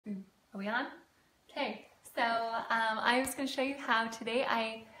we on? Okay, so I was going to show you how today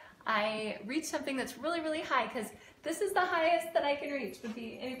I reach something that's really, really high, because this is the highest that I can reach, would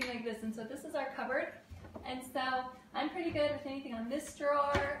be anything like this. And so this is our cupboard. And so I'm pretty good with anything on this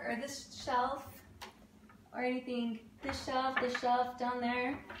drawer or this shelf or anything, this shelf down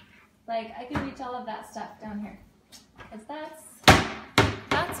there. Like, I can reach all of that stuff down here, because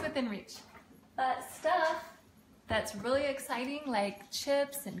that's within reach. But stuff that's really exciting, like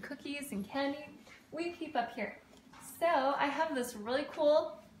chips and cookies and candy, we keep up here. So I have this really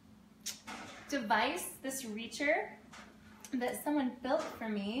cool device, this reacher that someone built for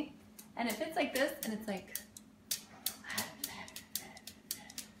me, and it fits like this, and it's like,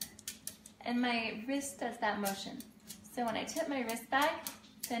 and my wrist does that motion. So when I tip my wrist back,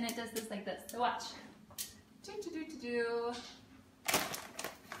 then it does this like this. So watch.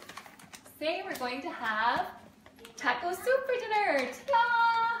 Say we're going to have taco soup for dinner.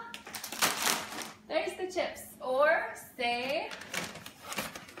 Ta-da! There's the chips. Or say,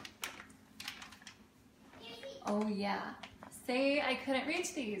 oh yeah, say I couldn't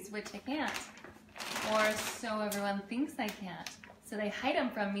reach these, which I can't. Or so everyone thinks I can't. So they hide them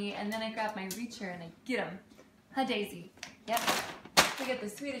from me, and then I grab my reacher and I get them. Ha daisy. Yep. We get the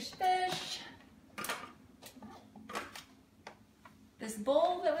Swedish fish. This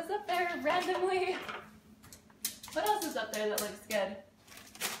bowl that was up there randomly. What else is up there that looks good?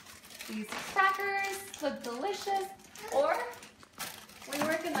 These crackers look delicious. Or we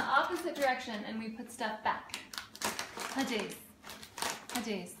work in the opposite direction and we put stuff back. Hajays.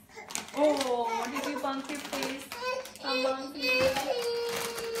 Hajays. Oh, did you bump your face?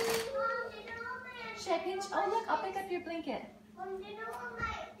 Should I pinch? Oh look, I'll pick up your blanket.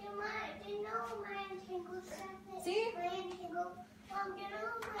 See?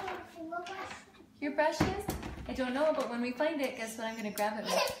 Your brushes? I don't know, but when we find it, guess what I'm going to grab it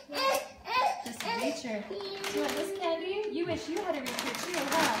with? This reacher. Do you want this candy? You wish you had a reacher too,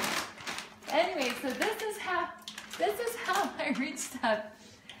 huh? Anyway, so this is how I reach stuff.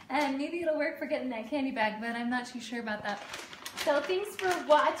 And maybe it'll work for getting that candy bag, but I'm not too sure about that. So thanks for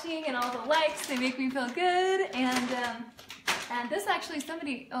watching and all the likes. They make me feel good. And this actually,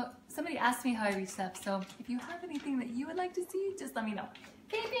 somebody asked me how I reach stuff. So if you have anything that you would like to see, just let me know.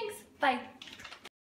 Okay, thanks. Bye.